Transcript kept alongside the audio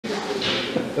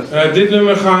Dit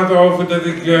nummer gaat over dat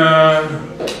ik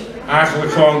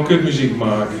eigenlijk gewoon kutmuziek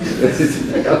maak.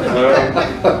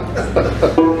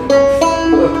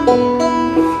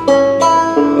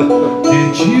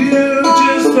 Did you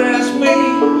just ask me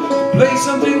to play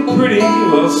something pretty?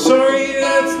 Well, sorry,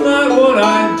 that's not what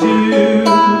I do.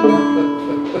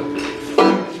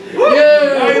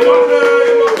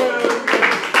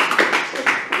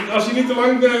 Als je niet te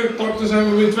lang klapt, dan zijn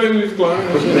we weer 2 minuten klaar.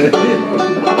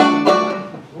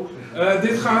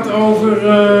 Dit gaat over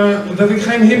dat ik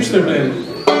geen hipster ben.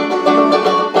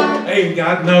 Ain't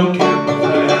got no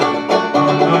capital,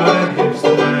 I'm not a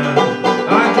hipster man.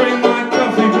 I drink my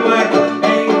coffee black,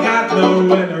 ain't got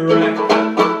no anorak.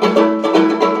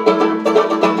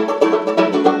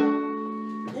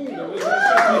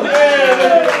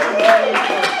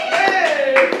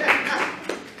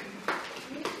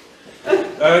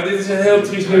 Dit is een heel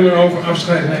triest nummer over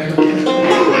afscheid nemen.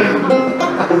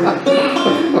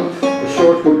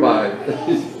 Short goodbye.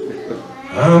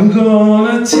 I'm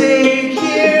gonna take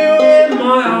you in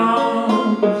my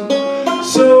arms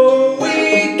so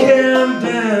we can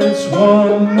dance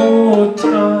one more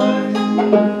time.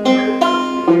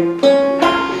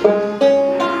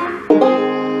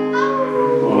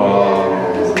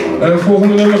 Het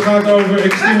volgende nummer gaat over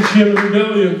Extinction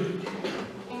Rebellion.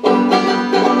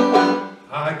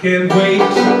 I can't wait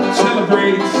to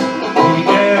celebrate the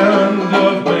end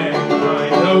of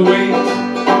mankind. Oh wait,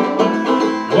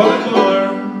 what a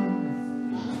learn.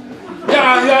 Ja,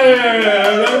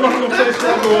 dat mag nog steeds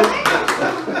klappen hoor.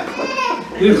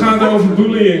 Dit gaat over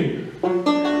bullying.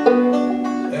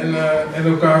 En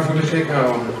elkaar voor de gek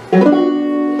houden.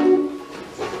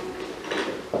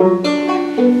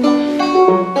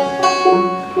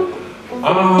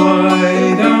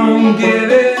 I don't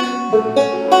get it.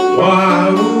 Why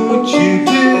would you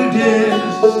do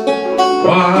this?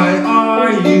 Why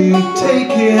are you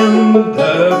taking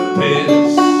the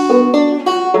piss?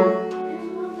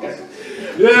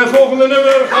 De volgende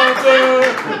nummer gaat...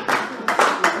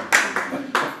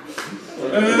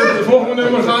 de volgende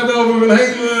nummer gaat over een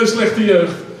hele slechte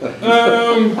jeugd.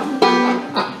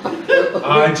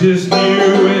 I just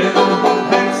knew it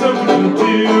had something to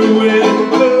do with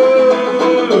love.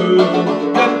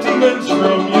 Got demons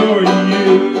from your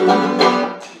youth.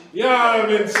 Ja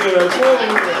mensen,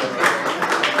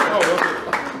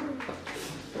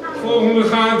 volgende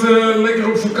gaat lekker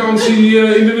op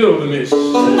vakantie in de wildernis.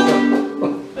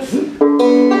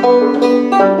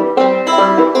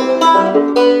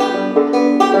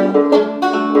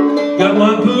 Got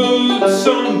my boots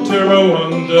on, THERMO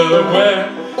underwear.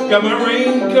 Got my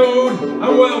raincoat,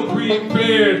 I'm well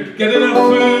prepared. Got enough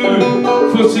food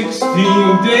for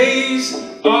 16 days.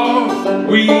 Off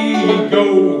we go.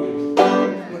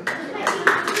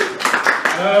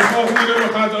 Volgende nummer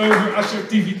gaat over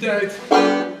assertiviteit.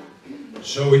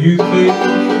 So you think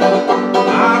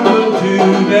I will do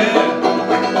that?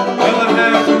 Well, I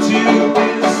have to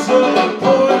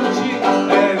disappoint you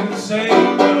and say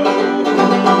no.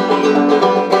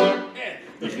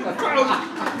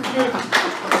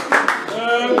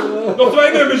 Nog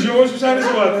 2 nummers jongens, we zijn er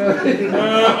zo wat.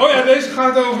 Oh ja, deze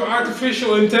gaat over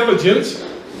artificial intelligence.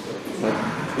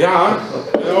 Ja,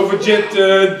 over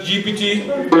GPT.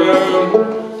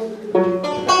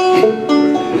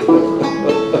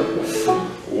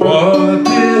 What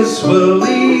this will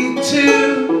lead to,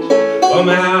 well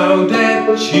now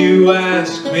that you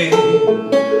ask me,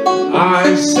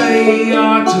 I say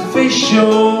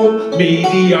artificial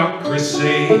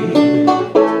mediocrity.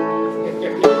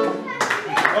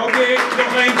 Oké,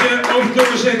 nog eentje over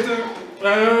doorzetten.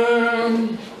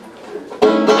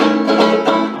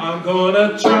 I'm gonna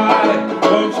try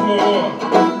once more.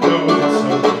 No, it's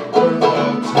so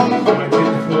worthwhile to be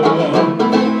fighting for.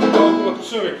 Oh,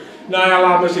 sorry. Nou ja,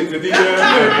 laat maar zitten. Die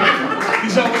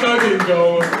zal er nooit in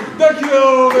komen.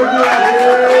 Dankjewel.